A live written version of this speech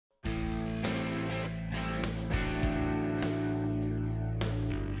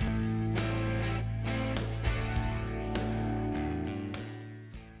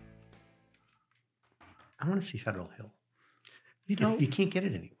I want to see Federal Hill. You know, You can't get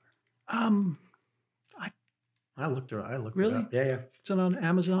it anywhere. I looked Really? it up. Yeah. Is it on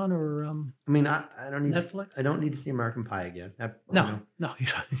Amazon or I mean, I don't need Netflix? I don't need to see American Pie again. No, you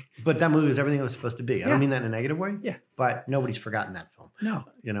don't. But that movie was everything it was supposed to be. I don't mean that in a negative way. Yeah. But nobody's forgotten that film. No.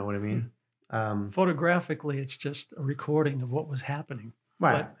 You know what I mean? Photographically, it's just a recording of what was happening.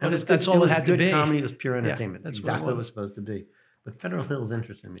 Right. But that's all it had to be. Good comedy. It was pure entertainment. That's exactly what what it was supposed to be. But Federal Hill is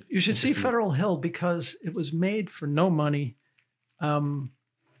interesting. You should see Federal Hill because it was made for no money.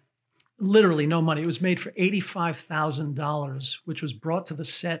 Literally no money. It was made for $85,000, which was brought to the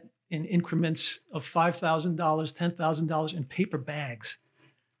set in increments of $5,000, $10,000 in paper bags.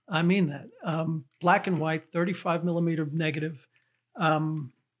 I mean that. Black and white, 35 millimeter negative,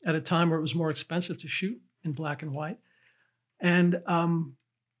 at a time where it was more expensive to shoot in black and white. And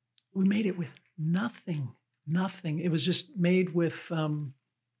we made it with nothing. It was just made with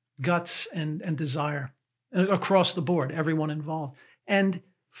guts and desire across the board, everyone involved. And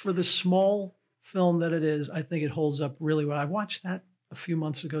for the small film that it is, I think it holds up really well. I watched that a few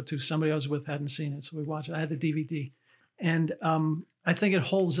months ago too. Somebody I was with hadn't seen it, so we watched it. I had the DVD. And I think it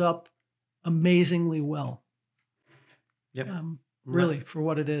holds up amazingly well. Yep. Really, for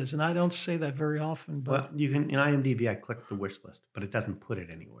what it is. And I don't say that very often. But well, you can, in IMDb, I clicked the wish list, but it doesn't put it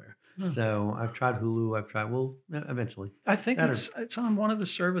anywhere. So I've tried Hulu. Eventually. I think it's on one of the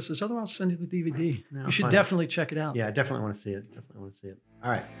services. Otherwise, I'll send you the DVD. No, you should definitely check it out. Yeah, I definitely want to see it. All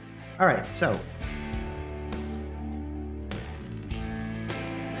right. So